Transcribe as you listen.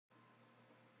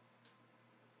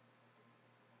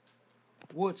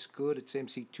What's good? It's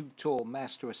MC Too Tall,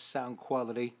 master of sound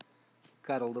quality.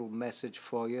 Got a little message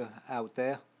for you out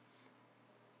there.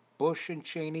 Bush and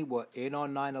Cheney were in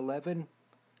on 9/11.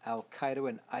 Al Qaeda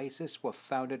and ISIS were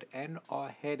founded and are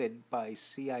headed by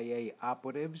CIA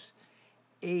operatives.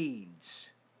 AIDS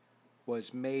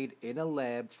was made in a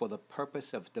lab for the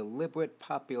purpose of deliberate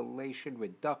population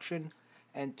reduction,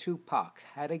 and Tupac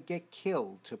had to get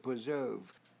killed to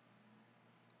preserve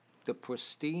the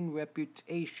pristine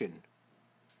reputation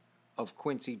of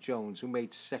Quincy Jones, who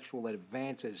made sexual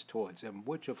advances towards him,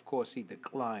 which of course he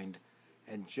declined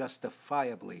and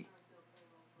justifiably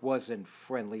wasn't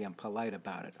friendly and polite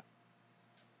about it.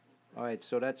 Alright,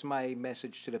 so that's my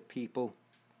message to the people.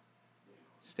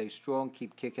 Stay strong,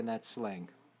 keep kicking that slang.